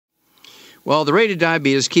Well, the rate of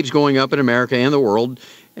diabetes keeps going up in America and the world.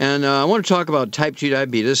 And I want to talk about type 2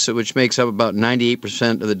 diabetes, which makes up about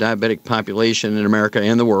 98% of the diabetic population in America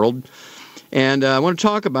and the world. And I want to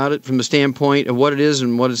talk about it from the standpoint of what it is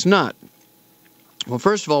and what it's not. Well,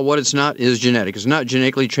 first of all, what it's not is genetic. It's not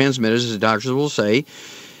genetically transmitted, as the doctors will say.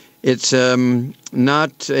 It's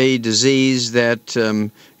not a disease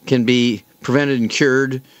that can be prevented and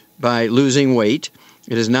cured by losing weight.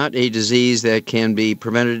 It is not a disease that can be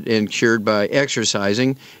prevented and cured by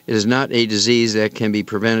exercising. It is not a disease that can be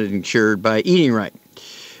prevented and cured by eating right.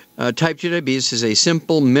 Type 2 diabetes is a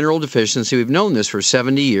simple mineral deficiency. We've known this for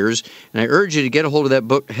 70 years, and I urge you to get a hold of that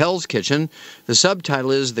book, Hell's Kitchen. The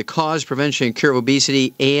subtitle is The Cause, Prevention, and Cure of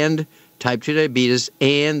Obesity and Type 2 Diabetes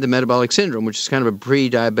and the Metabolic Syndrome, which is kind of a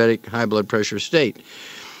pre-diabetic high blood pressure state.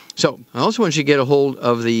 So I also want you to get a hold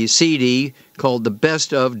of the CD called The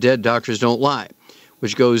Best of Dead Doctors Don't Lie,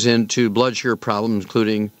 which goes into blood sugar problems,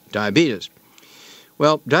 including diabetes.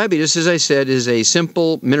 Well, diabetes, as I said, is a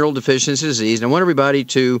simple mineral deficiency disease, and I want everybody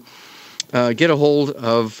to get a hold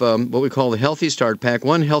of what we call the Healthy Start Pack,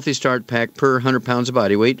 one Healthy Start Pack per 100 pounds of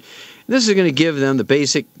body weight. And this is going to give them the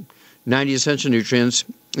basic 90 essential nutrients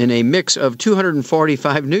in a mix of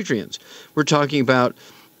 245 nutrients. We're talking about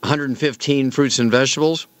 115 fruits and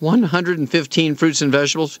vegetables, 115 fruits and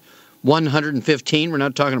vegetables, 115. We're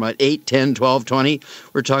not talking about 8, 10, 12, 20.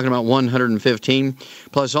 We're talking about 115,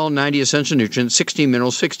 plus all 90 essential nutrients, 16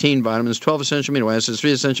 minerals, 16 vitamins, 12 essential amino acids,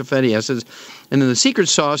 3 essential fatty acids, and then the secret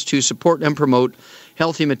sauce to support and promote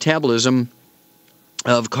healthy metabolism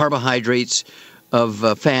of carbohydrates,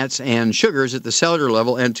 of fats and sugars at the cellular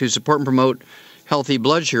level, and to support and promote healthy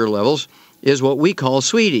blood sugar levels is what we call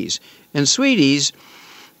Sweeties. And Sweeties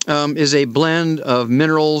is a blend of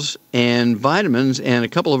minerals and vitamins and a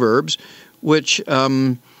couple of herbs which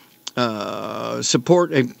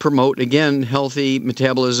support and promote, again, healthy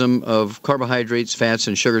metabolism of carbohydrates, fats,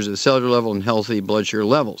 and sugars at the cellular level and healthy blood sugar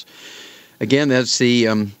levels. Again, that's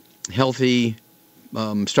the Healthy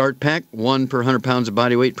Start Pack, 1 per 100 pounds of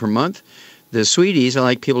body weight per month. The Sweeties, I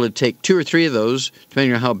like people to take 2 or 3 of those,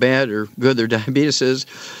 depending on how bad or good their diabetes is,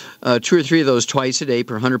 2 or 3 of those twice a day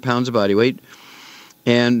per 100 pounds of body weight.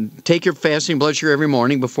 And take your fasting blood sugar every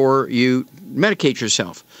morning before you medicate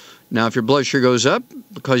yourself. Now, if your blood sugar goes up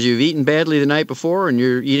because you've eaten badly the night before and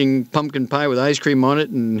you're eating pumpkin pie with ice cream on it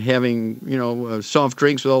and having, soft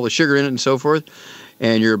drinks with all the sugar in it and so forth,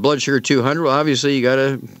 and your blood sugar 200, well, obviously you got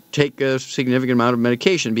to take a significant amount of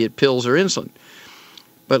medication, be it pills or insulin.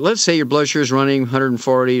 But let's say your blood sugar is running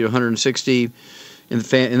 140 to 160 in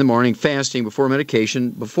the morning, fasting before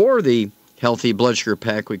medication, before the Healthy Blood Sugar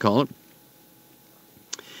Pack, we call it.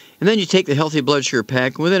 And then you take the Healthy Blood Sugar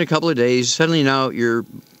Pack, and within a couple of days, suddenly now your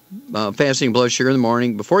fasting blood sugar in the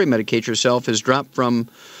morning, before you medicate yourself, has dropped from,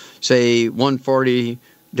 say, 140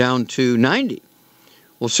 down to 90.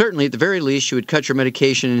 Well, certainly, at the very least, you would cut your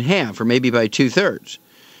medication in half, or maybe by 2/3.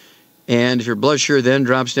 And if your blood sugar then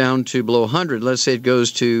drops down to below 100, let's say it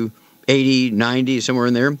goes to 80, 90, somewhere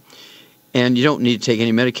in there, and you don't need to take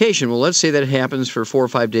any medication. Well, let's say that happens for 4 or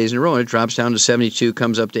 5 days in a row, and it drops down to 72,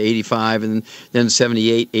 comes up to 85, and then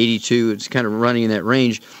 78, 82. It's kind of running in that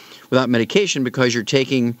range without medication because you're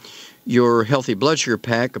taking your Healthy Blood Sugar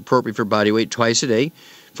Pack, appropriate for body weight, twice a day,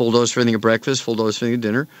 full dose for anything at breakfast, full dose for anything at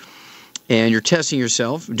dinner, and you're testing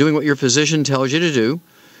yourself, doing what your physician tells you to do,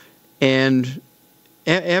 and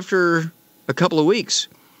after a couple of weeks,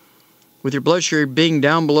 with your blood sugar being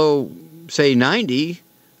down below, say, 90,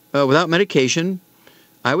 without medication,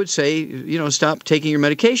 I would say, stop taking your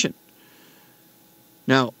medication.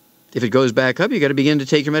 Now, if it goes back up, you got to begin to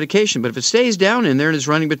take your medication. But if it stays down in there and it's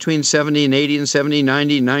running between 70 and 80 and 70,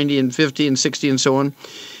 90, 90 and 50 and 60 and so on,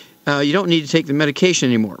 you don't need to take the medication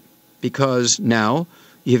anymore because now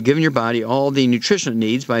you've given your body all the nutrition it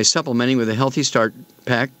needs by supplementing with a Healthy Start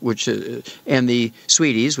Pack, which and the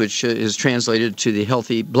Sweeties, which is translated to the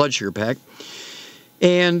Healthy Blood Sugar Pack.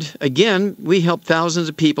 And again, we help thousands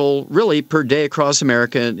of people really per day across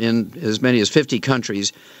America in as many as 50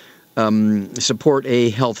 countries support a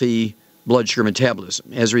healthy blood sugar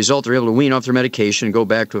metabolism. As a result, they're able to wean off their medication and go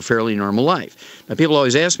back to a fairly normal life. Now, people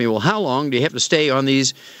always ask me, well, how long do you have to stay on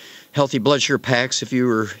these Healthy Blood Sugar Packs if you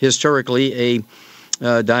were historically a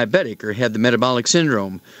diabetic or had the metabolic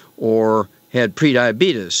syndrome or had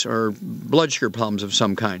prediabetes or blood sugar problems of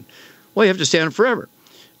some kind? Well, you have to stay on it forever.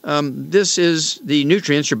 This is the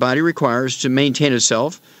nutrients your body requires to maintain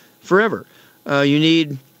itself forever. You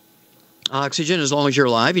need oxygen as long as you're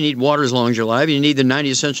alive. You need water as long as you're alive. You need the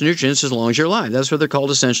 90 essential nutrients as long as you're alive. That's what they're called,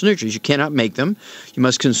 essential nutrients. You cannot make them. You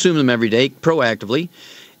must consume them every day proactively.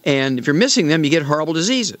 And if you're missing them, you get horrible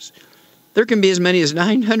diseases. There can be as many as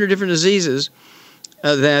 900 different diseases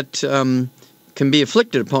that can be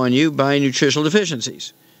afflicted upon you by nutritional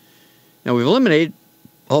deficiencies. Now, we've eliminated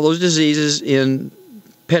all those diseases in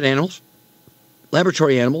pet animals,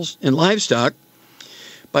 laboratory animals, and livestock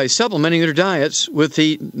by supplementing their diets with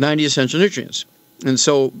the 90 essential nutrients. And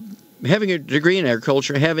so having a degree in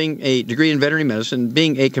agriculture, having a degree in veterinary medicine,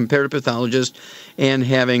 being a comparative pathologist, and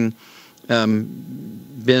having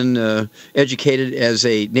been educated as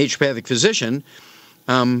a naturopathic physician,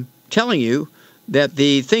 telling you that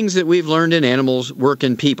the things that we've learned in animals work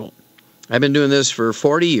in people. I've been doing this for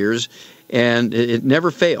 40 years, and it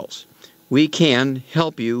never fails. We can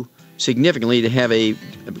help you significantly to have a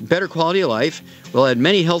better quality of life. We'll add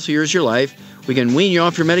many healthy years to your life. We can wean you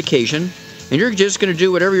off your medication, and you're just going to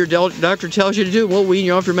do whatever your doctor tells you to do. We'll wean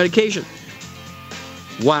you off your medication.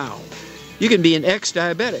 Wow. You can be an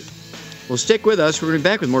ex-diabetic. Well, stick with us. We're going to be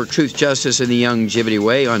back with more Truth, Justice, and the Youngevity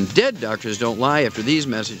Way on Dead Doctors Don't Lie after these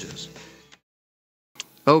messages.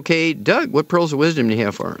 Okay, Doug, what pearls of wisdom do you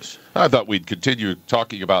have for us? I thought we'd continue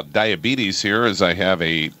talking about diabetes here, as I have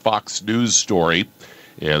a Fox News story.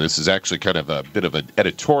 And this is actually kind of a bit of an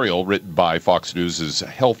editorial written by Fox News'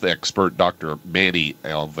 health expert, Dr. Manny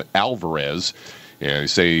Alvarez. And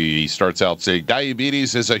he starts out saying,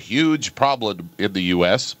 diabetes is a huge problem in the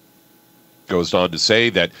U.S. Goes on to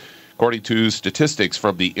say that, according to statistics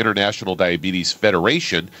from the International Diabetes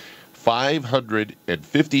Federation,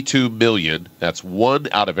 552 million, that's 1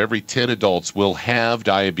 out of every 10 adults, will have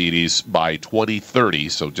diabetes by 2030,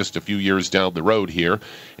 so just a few years down the road here.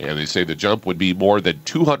 And they say the jump would be more than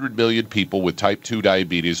 200 million people with type 2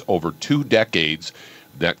 diabetes over 2 decades.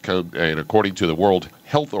 And according to the World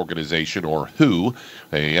Health Organization, or WHO,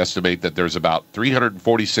 they estimate that there's about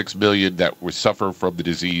 346 million that would suffer from the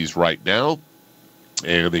disease right now.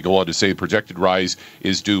 And they go on to say the projected rise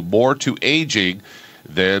is due more to aging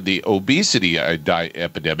than the obesity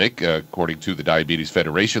epidemic. According to the Diabetes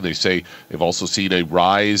Federation, they say they've also seen a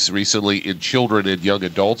rise recently in children and young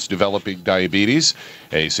adults developing diabetes.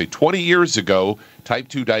 They say 20 years ago, type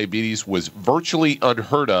 2 diabetes was virtually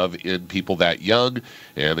unheard of in people that young.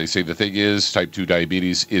 And they say the thing is, type 2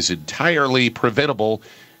 diabetes is entirely preventable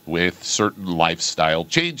with certain lifestyle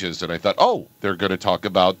changes. And I thought, oh, they're going to talk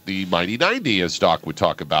about the Mighty 90, as Doc would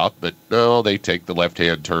talk about. But no, they take the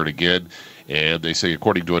left-hand turn again. And they say,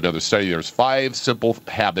 according to another study, there's 5 simple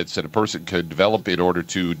habits that a person can develop in order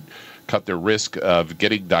to cut their risk of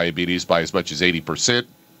getting diabetes by as much as 80%.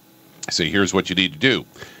 They say, here's what you need to do.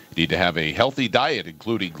 You need to have a healthy diet,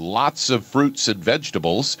 including lots of fruits and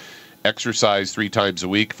vegetables. Exercise 3 times a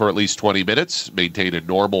week for at least 20 minutes. Maintain a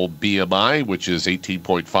normal BMI, which is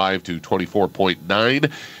 18.5 to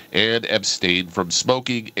 24.9. And abstain from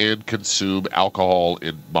smoking and consume alcohol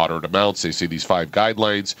in moderate amounts. They say these 5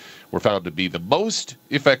 guidelines were found to be the most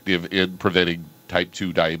effective in preventing type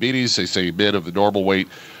 2 diabetes. They say men of the normal weight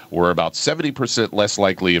were about 70% less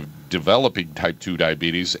likely of developing type 2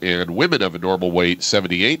 diabetes, and women of a normal weight,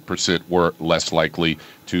 78% were less likely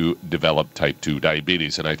to develop type 2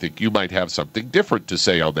 diabetes. And I think you might have something different to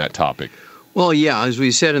say on that topic. Well, yeah, as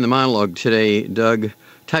we said in the monologue today, Doug,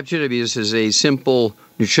 type 2 diabetes is a simple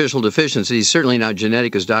nutritional deficiency. It's certainly not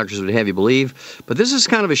genetic, as doctors would have you believe. But this is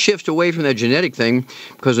kind of a shift away from that genetic thing,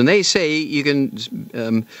 because when they say you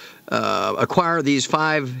can acquire these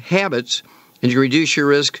 5 habits and you reduce your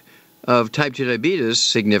risk of type 2 diabetes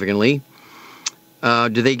significantly, do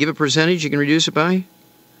they give a percentage you can reduce it by?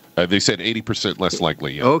 They said 80% less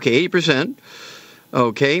likely. Yeah. Okay, 80%.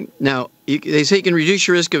 Okay. Now, they say you can reduce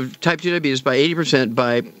your risk of type 2 diabetes by 80%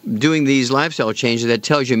 by doing these lifestyle changes. That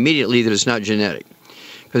tells you immediately that it's not genetic,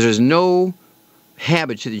 because there's no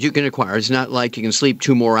habits that you can acquire. It's not like you can sleep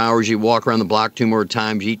 2 more hours, you walk around the block 2 more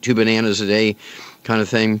times, you eat 2 bananas a day kind of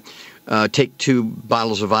thing, take 2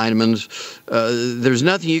 bottles of vitamins. There's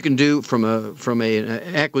nothing you can do from an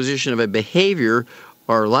acquisition of a behavior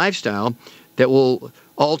or lifestyle that will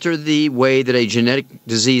alter the way that a genetic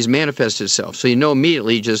disease manifests itself. So you know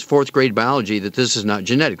immediately, just 4th grade biology, that this is not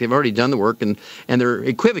genetic. They've already done the work, and they're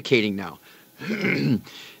equivocating now.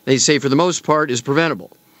 They say for the most part is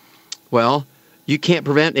preventable. Well, you can't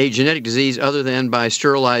prevent a genetic disease other than by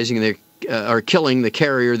sterilizing or killing the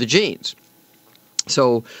carrier of the genes.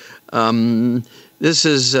 So this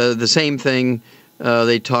is the same thing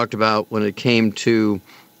they talked about when it came to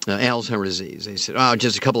Alzheimer's disease. They said, oh,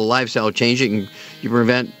 just a couple of lifestyle changes, you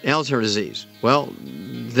prevent Alzheimer's disease. Well,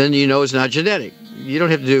 then you know it's not genetic. You don't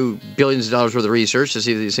have to do billions of dollars worth of research to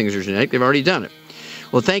see if these things are genetic. They've already done it.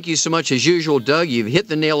 Well, thank you so much, as usual, Doug. You've hit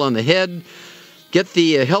the nail on the head. Get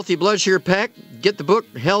the Healthy Blood Sugar Pack, get the book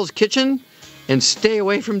Hell's Kitchen, and stay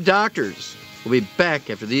away from doctors. We'll be back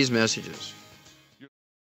after these messages.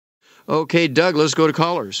 Okay, Doug, let's go to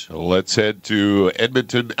callers. Let's head to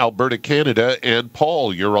Edmonton, Alberta, Canada. And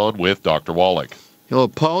Paul, you're on with Dr. Wallach. Hello,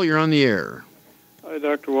 Paul, you're on the air. Hi,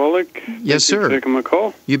 Dr. Wallach. Yes, sir. Thank you for taking my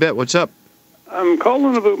call. You bet. What's up? I'm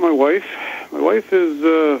calling about my wife. My wife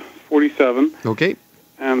is 47. Okay.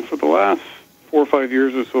 And for the last 4 or 5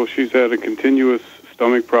 years or so, she's had a continuous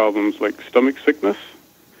stomach problems, like stomach sickness.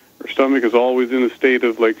 Her stomach is always in a state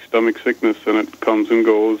of like stomach sickness, and it comes and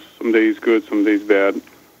goes. Some days good, some days bad.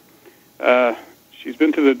 She's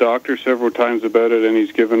been to the doctor several times about it, and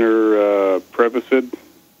he's given her Prevacid,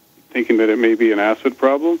 thinking that it may be an acid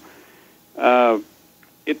problem.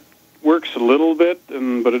 It works a little bit,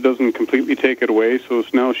 but it doesn't completely take it away. So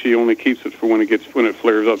now she only keeps it for when it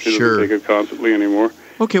flares up. She doesn't take it constantly anymore.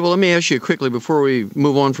 Okay, well, let me ask you quickly before we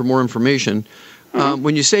move on for more information.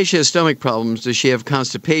 When you say she has stomach problems, does she have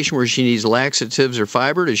constipation where she needs laxatives or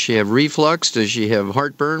fiber? Does she have reflux? Does she have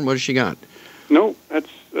heartburn? What does she got? No, that's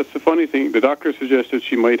the funny thing. The doctor suggested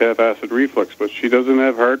she might have acid reflux, but she doesn't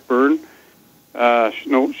have heartburn.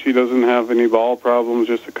 No, she doesn't have any bowel problems,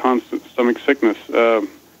 just a constant stomach sickness.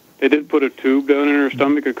 They did put a tube down in her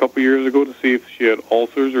stomach a couple years ago to see if she had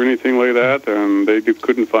ulcers or anything like that, and they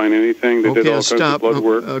couldn't find anything. They did all kinds of blood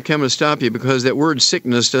work. Okay, I'm going to stop you because that word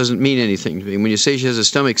sickness doesn't mean anything to me. When you say she has a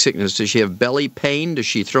stomach sickness, does she have belly pain? Does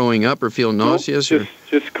she throwing up or feel nauseous? No,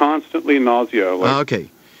 just constantly nausea. Okay.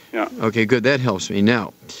 Yeah. Okay, good. That helps me.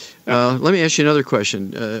 Now, let me ask you another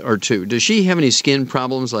question or two. Does she have any skin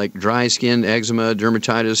problems like dry skin, eczema,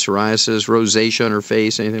 dermatitis, psoriasis, rosacea on her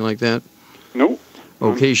face, anything like that? No.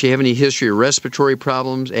 Okay, does she have any history of respiratory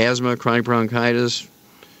problems, asthma, chronic bronchitis?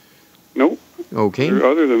 No. Okay.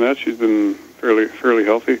 Other than that, she's been fairly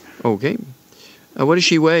healthy. Okay. What does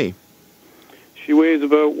she weigh? She weighs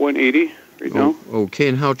about 180 right now. Okay,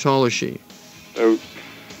 and how tall is she? About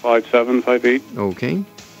 5'7", 5'8". Okay.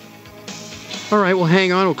 All right, well,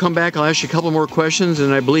 hang on. We'll come back. I'll ask you a couple more questions,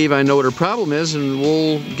 and I believe I know what her problem is, and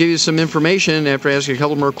we'll give you some information after I ask you a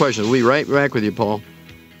couple more questions. We'll be right back with you, Paul.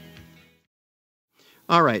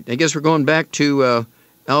 All right, I guess we're going back to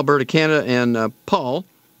Alberta, Canada, and Paul.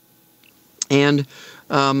 And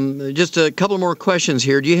just a couple more questions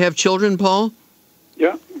here. Do you have children, Paul?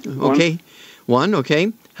 Yeah. Okay. One,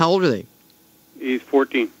 okay. How old are they? He's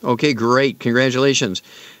 14. Okay, great. Congratulations.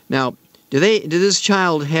 Now, did this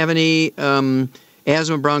child have any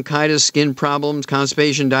asthma, bronchitis, skin problems,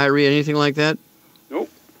 constipation, diarrhea, anything like that? Nope.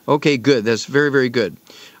 Okay, good. That's very, very good.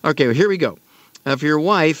 Okay, well, here we go. For your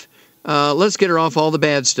wife, let's get her off all the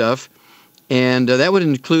bad stuff, and that would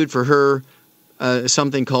include for her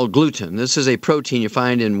something called gluten. This is a protein you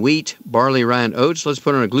find in wheat, barley, rye, and oats. Let's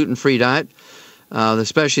put her on a gluten-free diet,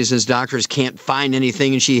 especially since doctors can't find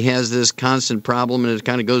anything, and she has this constant problem, and it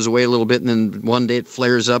kind of goes away a little bit, and then one day it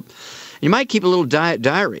flares up. You might keep a little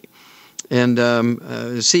diary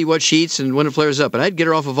and see what she eats and when it flares up. But I'd get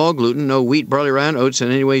her off of all gluten, no wheat, barley, rye, and oats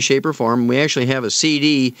in any way, shape, or form. We actually have a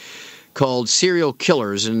CD called Serial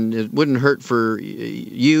Killers, and it wouldn't hurt for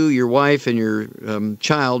you, your wife, and your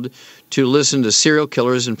child to listen to Serial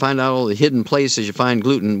Killers and find out all the hidden places you find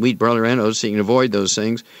gluten, wheat, barley, rye, and oats, so you can avoid those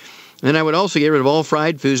things. And I would also get rid of all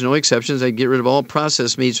fried foods, no exceptions. I'd get rid of all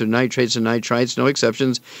processed meats with nitrates and nitrites, no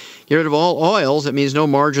exceptions. Get rid of all oils. That means no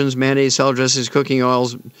margarines, mayonnaise, salad dressings, cooking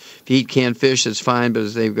oils. If you eat canned fish, that's fine,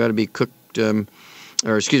 but they've got to be cooked, they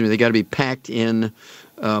got to be packed in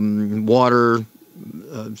water,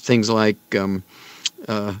 things like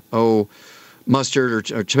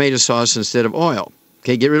mustard or tomato sauce instead of oil.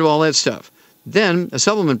 Okay, get rid of all that stuff. Then a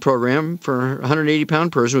supplement program for a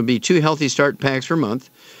 180-pound person would be 2 Healthy Start packs per month.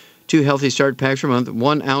 2 Healthy Start packs per month,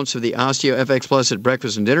 1 ounce of the Osteo FX Plus at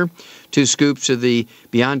breakfast and dinner, 2 scoops of the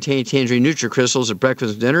Beyond Tangerine Nutri-Crystals at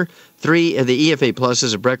breakfast and dinner, 3 of the EFA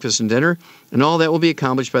Pluses at breakfast and dinner, and all that will be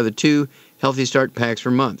accomplished by the 2 Healthy Start packs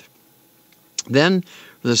per month. Then,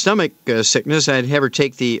 for the stomach sickness, I'd have her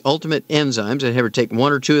take the Ultimate Enzymes. I'd have her take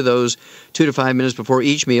 1 or 2 of those 2 to 5 minutes before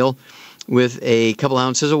each meal with a couple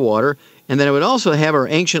ounces of water. And then I would also have her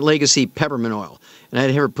Ancient Legacy Peppermint Oil. And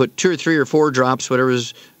I'd have her put 2 or 3 or 4 drops, whatever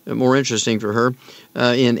is more interesting for her,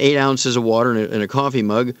 in 8 ounces of water in a coffee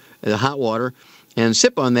mug, hot water, and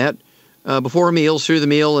sip on that before a meal, through the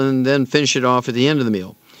meal, and then finish it off at the end of the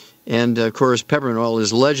meal. And, of course, peppermint oil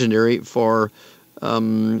is legendary for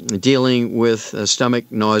dealing with stomach,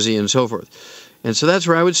 nausea, and so forth. And so that's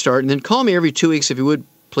where I would start. And then call me every 2 weeks, if you would,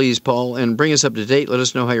 please, Paul, and bring us up to date. Let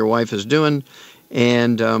us know how your wife is doing,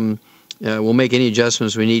 and we'll make any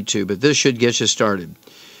adjustments we need to. But this should get you started.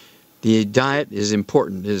 The diet is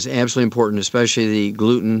important. It is absolutely important, especially the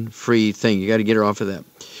gluten-free thing. You got to get her off of that.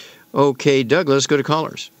 Okay, Doug, let's go to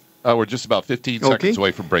callers. We're just about 15 seconds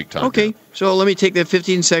away from break time. Okay, now. so let me take that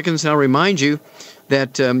 15 seconds, and I'll remind you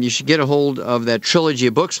that you should get a hold of that trilogy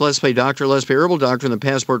of books, Let's Play Doctor, Let's Play Herbal Doctor, and the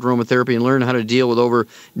Passport to Aromatherapy, and learn how to deal with over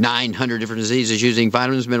 900 different diseases using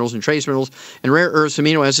vitamins, minerals, and trace minerals, and rare earths,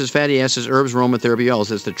 amino acids, fatty acids, herbs, aromatherapy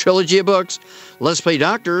oils. It's the trilogy of books, Let's Play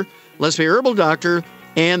Doctor, Let's Play Herbal Doctor,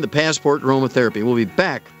 and the Passport to Aromatherapy. We'll be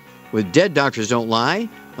back with Dead Doctors Don't Lie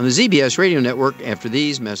on the ZBS Radio Network after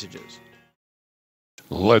these messages.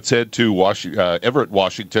 Let's head to Everett,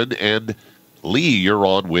 Washington, and Lee, you're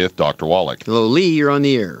on with Dr. Wallach. Hello, Lee, you're on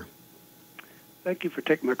the air. Thank you for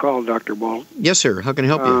taking my call, Dr. Wallach. Yes, sir. How can I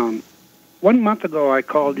help you? 1 month ago, I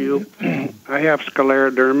called you. I have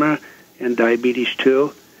scleroderma and diabetes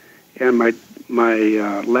too, and my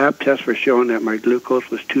lab tests were showing that my glucose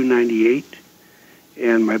was 298,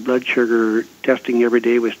 and my blood sugar testing every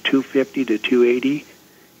day was 250 to 280.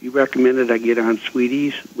 You recommended I get on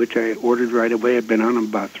Sweeties, which I ordered right away. I've been on them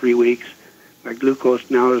about 3 weeks. My glucose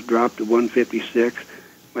now has dropped to 156.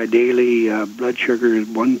 My daily blood sugar is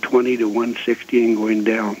 120 to 160 and going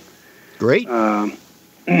down. Great.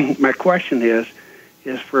 My question is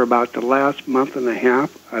for about the last month and a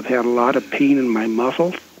half, I've had a lot of pain in my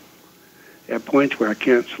muscles at points where I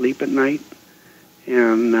can't sleep at night.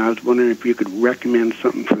 And I was wondering if you could recommend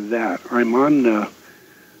something for that. I'm on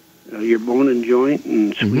your bone and joint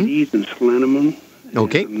and Sweeties and Selenium.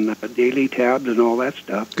 Okay. And daily tabs and all that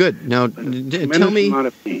stuff. Good. Now, tell me. Amount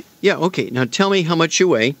of pain. Yeah. Okay. Now, tell me how much you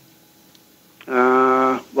weigh.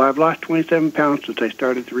 Well, I've lost 27 pounds since I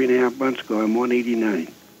started 3.5 months ago. I'm 189.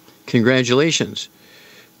 Congratulations.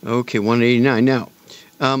 Okay, 189. Now,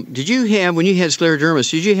 did you have, when you had scleroderma,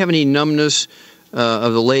 did you have any numbness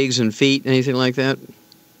of the legs and feet, anything like that?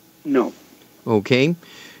 No. Okay.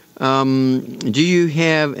 Do you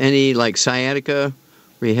have any, like, sciatica,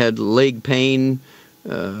 where you had leg pain,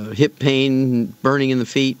 hip pain, burning in the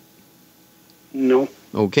feet? No.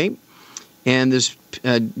 Okay. And this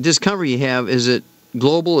discomfort you have, is it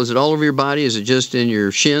global? Is it all over your body? Is it just in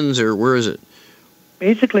your shins, or where is it?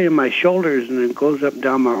 Basically in my shoulders, and it goes up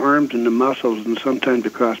down my arms and the muscles, and sometimes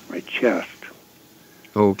across my chest.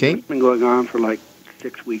 Okay. It's been going on for like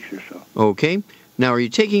 6 weeks or so. Okay. Now, are you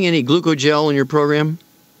taking any glucogel in your program?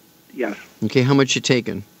 Yes. Okay, how much you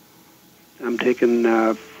taking? I'm taking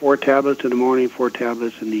 4 tablets in the morning, 4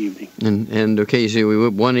 tablets in the evening. And okay, so we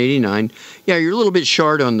went 189. Yeah, you're a little bit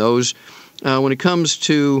short on those. When it comes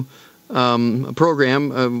to a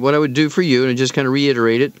program, what I would do for you, and I just kind of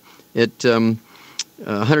reiterate it, at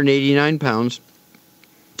 189 pounds,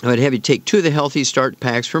 I would have you take 2 of the Healthy Start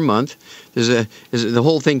packs per month. The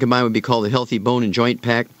whole thing combined would be called the Healthy Bone and Joint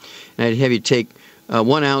Pack. And I'd have you take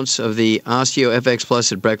 1 ounce of the Osteo FX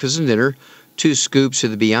Plus at breakfast and dinner, 2 scoops of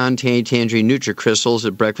the Beyond Tangerine Nutri-Crystals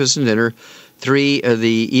at breakfast and dinner, 3 of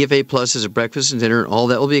the EFA Pluses at breakfast and dinner. All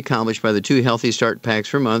that will be accomplished by the 2 Healthy Start packs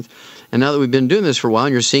per month. And now that we've been doing this for a while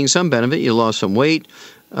and you're seeing some benefit, you lost some weight,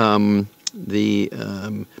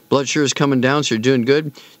 the blood sugar is coming down, so you're doing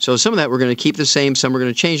good. So some of that we're going to keep the same, some we're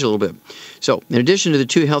going to change a little bit. So in addition to the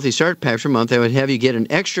 2 Healthy Start packs per month, I would have you get an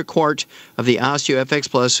extra quart of the Osteo FX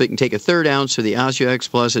Plus, so you can take a 1/3 ounce of the Osteo FX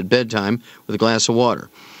Plus at bedtime with a glass of water.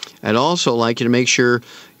 I'd also like you to make sure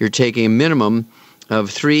you're taking a minimum of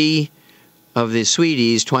 3 of the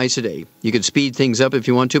Sweeties twice a day. You could speed things up if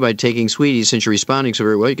you want to by taking Sweeties. Since you're responding so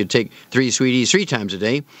very well, you could take 3 Sweeties 3 times a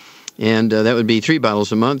day, and that would be 3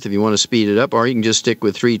 bottles a month if you want to speed it up, or you can just stick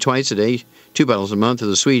with 3 twice a day, 2 bottles a month of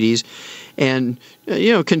the Sweeties, and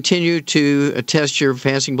continue to test your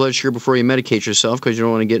fasting blood sugar before you medicate yourself, because you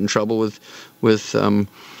don't want to get in trouble with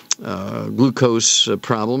glucose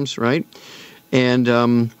problems, right?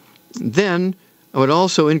 And then I would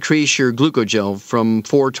also increase your glucogel from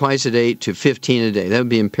 4 twice a day to 15 a day. That would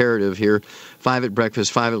be imperative here. 5 at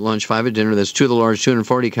breakfast, 5 at lunch, 5 at dinner. That's 2 of the large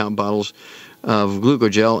 240-count bottles of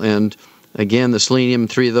glucogel. And again, the selenium,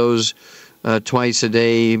 3 of those twice a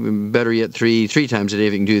day. Better yet, 3 times a day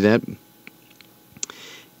if you can do that.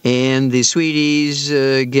 And the Sweeties,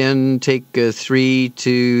 again, take 3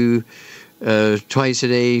 to twice a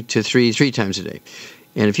day to 3 times a day.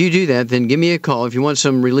 And if you do that, then give me a call. If you want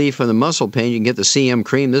some relief on the muscle pain, you can get the CM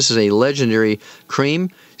cream. This is a legendary cream,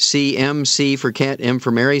 CMC for cat, M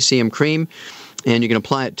for Mary, CM cream. And you can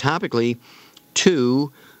apply it topically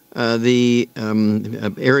to the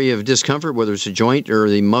area of discomfort, whether it's a joint or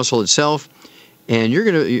the muscle itself. And you're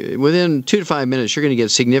going to, within 2 to 5 minutes, you're going to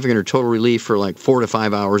get significant or total relief for like 4 to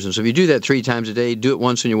 5 hours. And so if you do that 3 times a day, do it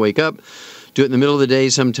once when you wake up, do it in the middle of the day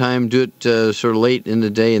sometime, do it sort of late in the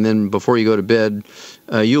day, and then before you go to bed,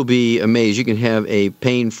 you'll be amazed. You can have a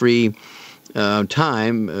pain-free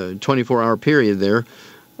time, 24-hour period there,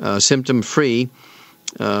 symptom-free.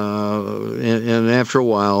 and after a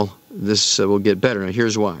while, this will get better. Now,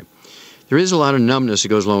 here's why. There is a lot of numbness that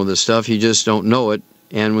goes along with this stuff. You just don't know it.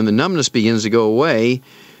 And when the numbness begins to go away,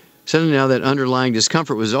 suddenly now that underlying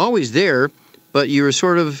discomfort was always there, but you were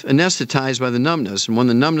sort of anesthetized by the numbness. And when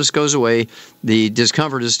the numbness goes away, the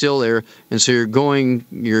discomfort is still there, and so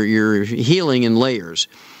you're healing in layers.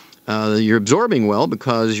 You're absorbing well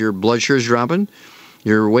because your blood sugar is dropping,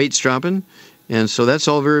 your weight's dropping, and so that's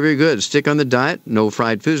all very, very good. Stick on the diet, no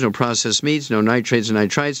fried foods, no processed meats, no nitrates and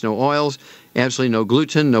nitrites, no oils, absolutely no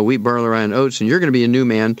gluten, no wheat, barley, rye, and oats, and you're going to be a new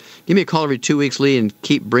man. Give me a call every 2 weeks, Lee, and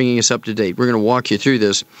keep bringing us up to date. We're going to walk you through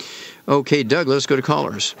this. Okay, Doug, let's go to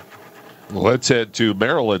callers. Let's head to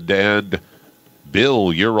Maryland, and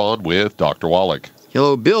Bill, you're on with Dr. Wallach.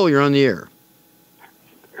 Hello, Bill, you're on the air.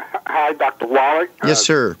 Hi, Dr. Wallach. Yes,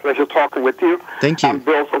 sir. Pleasure talking with you. Thank you. I'm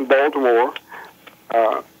Bill from Baltimore.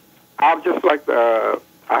 I'd just like to,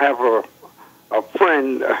 I have a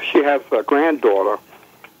friend, she has a granddaughter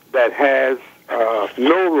that has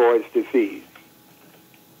Milroy's disease.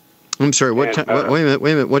 I'm sorry, wait a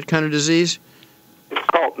minute, what kind of disease? It's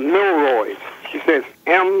called Milroy's. She says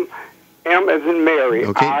M as in Mary,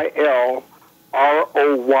 okay. I-L-R-O-Y.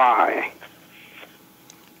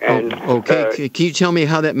 And, okay. Can you tell me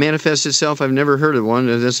how that manifests itself? I've never heard of one.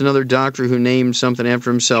 That's another doctor who named something after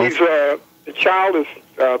himself. The child is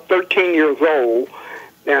 13 years old,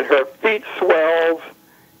 and her feet swells.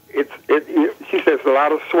 She says a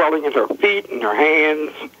lot of swelling in her feet and her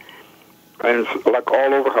hands, and it's like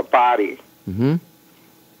all over her body. Mm-hmm.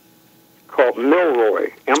 Called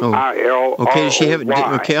Milroy, M-I-L-R-O-Y. Okay. Does she have?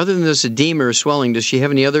 Okay. Other than this edema or swelling, does she have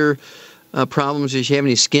any other problems? Does she have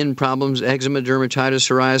any skin problems? Eczema, dermatitis,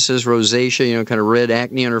 psoriasis, rosacea? Kind of red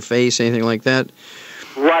acne on her face, anything like that?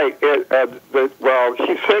 Right. Well,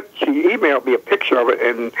 she said she emailed me a picture of it,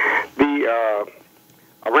 and the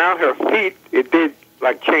around her feet it did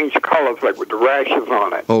like change colors, like with the rashes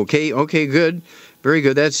on it. Okay. Good. Very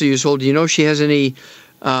good. That's useful. Do you know if she has any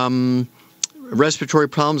respiratory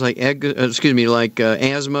problems like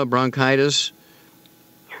asthma, bronchitis?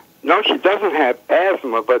 No, she doesn't have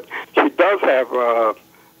asthma, but she does have,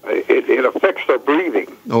 it affects her breathing.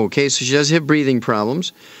 Okay, so she does have breathing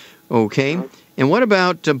problems. Okay. Mm-hmm. And what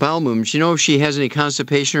about bowel movements? Do you know if she has any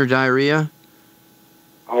constipation or diarrhea?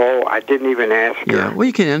 Oh, I didn't even ask her. Yeah, well,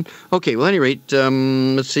 you can. Okay, well, at any rate,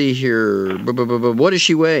 let's see here. What does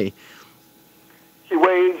she weigh? She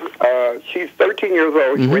weighs, she's 13 years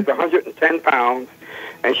old. She weighs 110 pounds,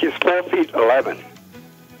 and she's 4 feet 11.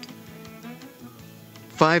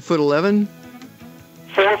 5'11"?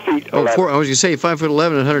 4 feet 11. Oh, I was going to say 5'11"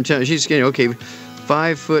 and 110. She's skinny. Okay,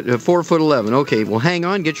 4'11". Okay, well, hang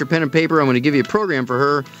on. Get your pen and paper. I'm going to give you a program for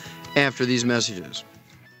her after these messages.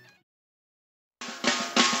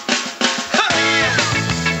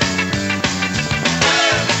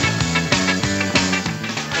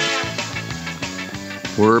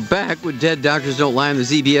 We're back with Dead Doctors Don't Lie on the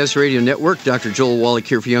ZBS Radio Network. Dr. Joel Wallach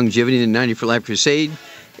here for Longevity and 90 for Life Crusade.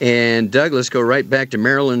 And Doug, let's go right back to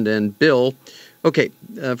Maryland and Bill. Okay,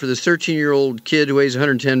 for this 13-year-old kid who weighs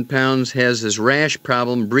 110 pounds, has this rash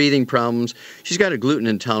problem, breathing problems. She's got a gluten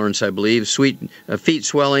intolerance, I believe, feet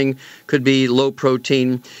swelling, could be low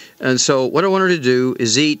protein. And so what I want her to do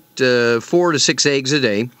is eat 4 to 6 eggs a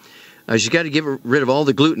day. She's got to get rid of all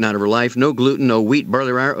the gluten out of her life. No gluten, no wheat,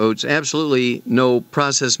 barley, rye, oats. Absolutely no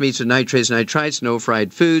processed meats with nitrates, nitrites, no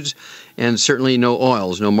fried foods, and certainly no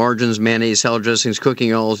oils, no margarines, mayonnaise, salad dressings,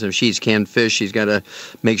 cooking oils. And if she eats canned fish, she's got to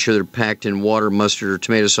make sure they're packed in water, mustard, or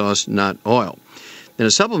tomato sauce, not oil. Then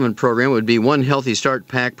a supplement program would be 1 Healthy Start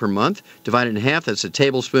pack per month, divided in half. That's a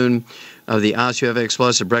tablespoon of the OsteoFX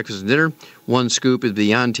Plus at breakfast and dinner. 1 scoop of the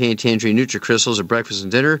Yantan Tangerine NutriCrystals at breakfast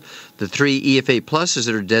and dinner. The 3 EFA Pluses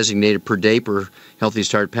that are designated per day per Healthy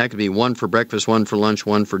Start pack would be 1 for breakfast, 1 for lunch,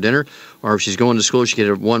 1 for dinner. Or if she's going to school, she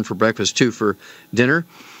get 1 for breakfast, 2 for dinner.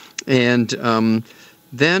 And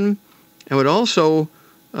then I would also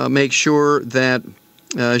make sure that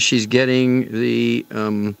she's getting the...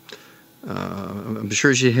 I'm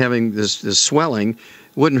sure she's having this swelling.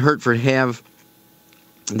 Wouldn't hurt for her to have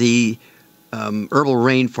the herbal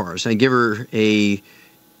rainforest. I give her a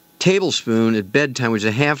tablespoon at bedtime, which is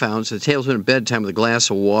a half ounce, a tablespoon at bedtime with a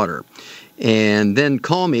glass of water. And then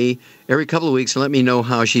call me every couple of weeks and let me know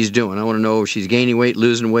how she's doing. I want to know if she's gaining weight,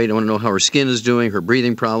 losing weight. I want to know how her skin is doing, her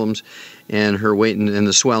breathing problems, and her weight and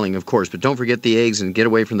the swelling, of course. But don't forget the eggs and get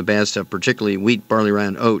away from the bad stuff, particularly wheat, barley, rye,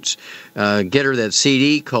 and oats. Get her that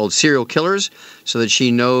CD called Cereal Killers so that she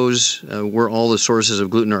knows where all the sources of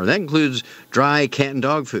gluten are. That includes dry cat and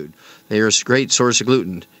dog food. They are a great source of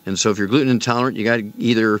gluten. And so if you're gluten intolerant, you got to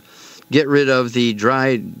either get rid of the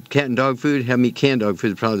dried cat and dog food. Have them eat canned dog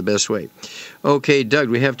food is probably the best way. Okay, Doug,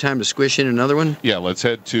 we have time to squish in another one? Yeah, let's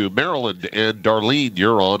head to Maryland. And Darlene,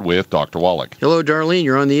 you're on with Dr. Wallach. Hello, Darlene.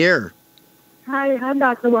 You're on the air. Hi,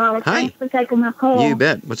 Dr. Wallach. Hi. Thanks for taking my call. You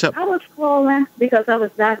bet. What's up? I was calling because I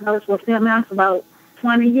was diagnosed with MS about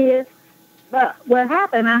 20 years. But what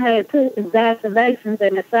happened, I had 2 exacerbations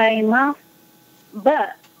in the same month.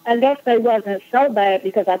 But I guess they wasn't so bad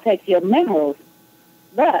because I take your minerals.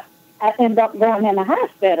 But I ended up going in the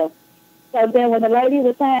hospital. So then when the lady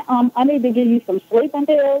was saying, I need to give you some sleeping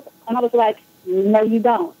pills, and I was like, no, you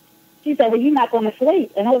don't. She said, well, you're not going to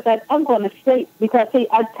sleep. And I was like, I'm going to sleep because, see,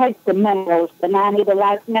 I take the minerals, the 90 to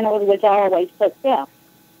life minerals, which I always took them.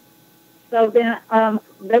 So then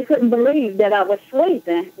they couldn't believe that I was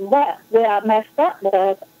sleeping. But where I messed up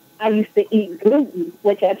was I used to eat gluten,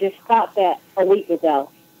 which I just stopped at a week ago.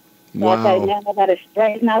 So Wow. I said, now I got to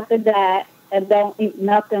straighten out the diet and don't eat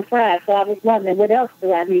nothing fried. So I was wondering, what else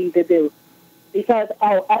do I need to do? Because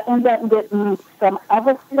I ended up getting some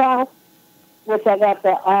other stuff, which I got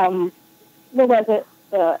the, what was it,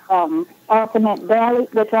 the ultimate belly,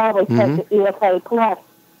 which I always take the EFA Plus.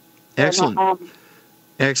 Excellent. And,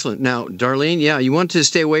 Excellent. Now, Darlene, yeah, you want to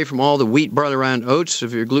stay away from all the wheat, barley, rye, and oats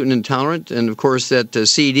if you're gluten intolerant. And, of course, that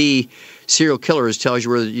CD, Serial Killers, tells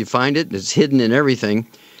you where you find it. It's hidden in everything.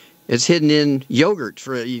 It's hidden in yogurt.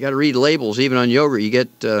 You got to read labels, even on yogurt. You get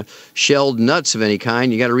shelled nuts of any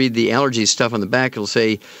kind. You got to read the allergy stuff on the back. It'll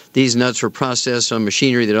say these nuts were processed on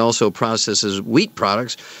machinery that also processes wheat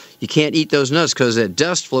products. You can't eat those nuts because that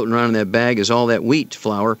dust floating around in that bag is all that wheat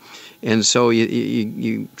flour. And so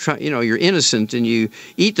you try, you're innocent and you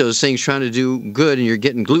eat those things trying to do good, and you're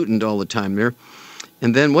getting glutened all the time there.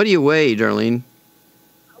 And then what do you weigh, Darlene?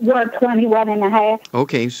 121 and a half.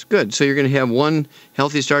 Okay, good. So you're going to have 1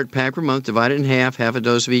 Healthy Start pack per month, divided in half a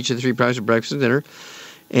dose of each of the 3 products of breakfast and dinner.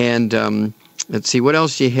 And let's see, what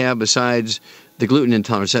else do you have besides the gluten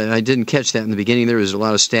intolerance? I didn't catch that in the beginning. There was a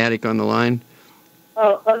lot of static on the line.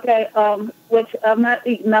 Oh, okay. Which I'm not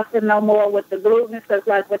eating nothing no more with the gluten, because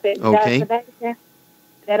like with the exacerbation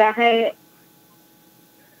that I had.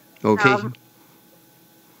 Okay.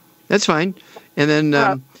 That's fine. And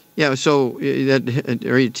then, yeah, so you're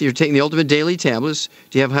taking the Ultimate Daily tablets.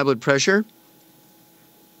 Do you have high blood pressure?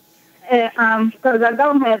 Because I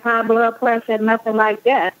don't have high blood pressure, nothing like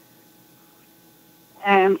that.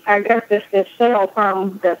 And I guess it's this cell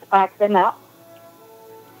phone that's acting up.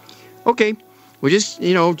 Okay. Well, just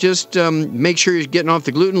make sure you're getting off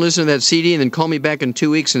the gluten, listen to that CD, and then call me back in 2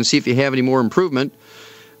 weeks and see if you have any more improvement.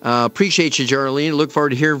 Appreciate you, Darlene. Look forward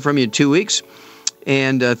to hearing from you in 2 weeks.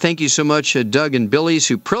 And thank you so much, Doug and Billy.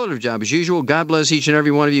 Superlative job as usual. God bless each and every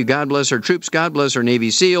one of you. God bless our troops. God bless our Navy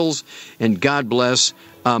SEALs. And God bless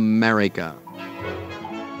America.